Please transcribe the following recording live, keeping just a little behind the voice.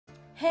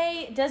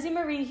Hey, Dezi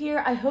Marie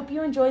here. I hope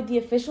you enjoyed the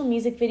official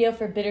music video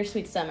for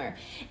Bittersweet Summer.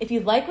 If you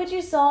like what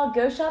you saw,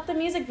 go shop the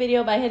music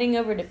video by heading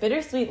over to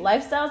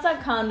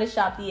bittersweetlifestyles.com to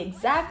shop the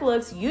exact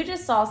looks you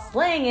just saw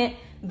slaying it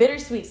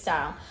bittersweet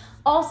style.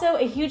 Also,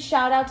 a huge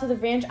shout out to the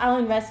Ranch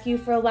Island Rescue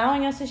for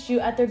allowing us to shoot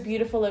at their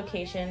beautiful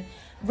location.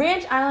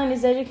 Ranch Island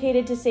is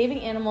dedicated to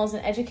saving animals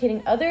and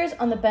educating others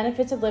on the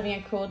benefits of living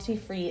a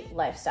cruelty-free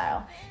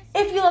lifestyle.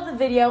 If you love the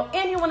video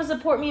and you want to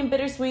support me in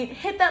Bittersweet,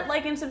 hit that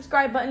like and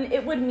subscribe button.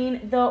 It would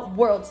mean the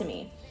world to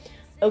me.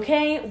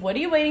 Okay, what are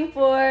you waiting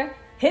for?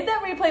 Hit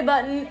that replay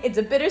button. It's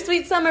a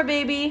bittersweet summer,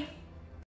 baby.